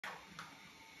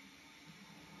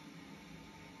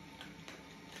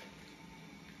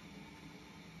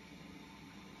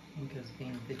think of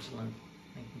being vigilant,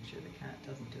 making sure the cat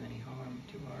doesn't do any harm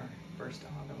to our first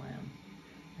aga lamb.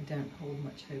 I don't hold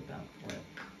much hope out for it.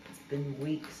 It's been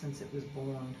weeks since it was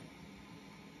born.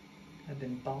 I've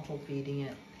been bottle feeding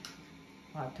it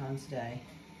 5 times a day,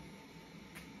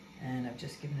 and I've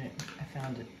just given it, I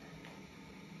found it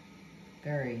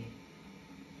very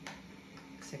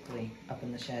sickly up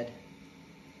in the shed.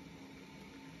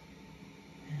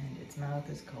 And its mouth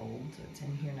is cold, so it's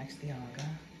in here next to the aga.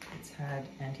 It's had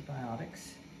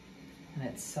antibiotics, and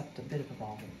it's sucked a bit of a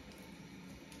bottle.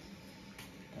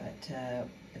 But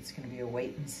it's going to be a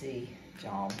wait and see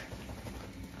job.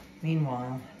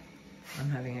 Meanwhile, I'm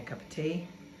having a cup of tea,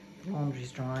 the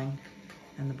laundry's drying,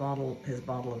 and his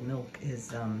bottle of milk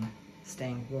is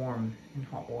staying warm in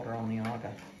hot water on the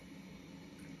aga.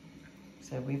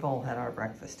 So we've all had our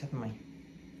breakfast, haven't we?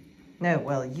 No,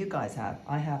 well, you guys have.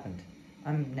 I haven't.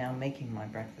 I'm now making my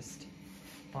breakfast,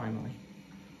 finally.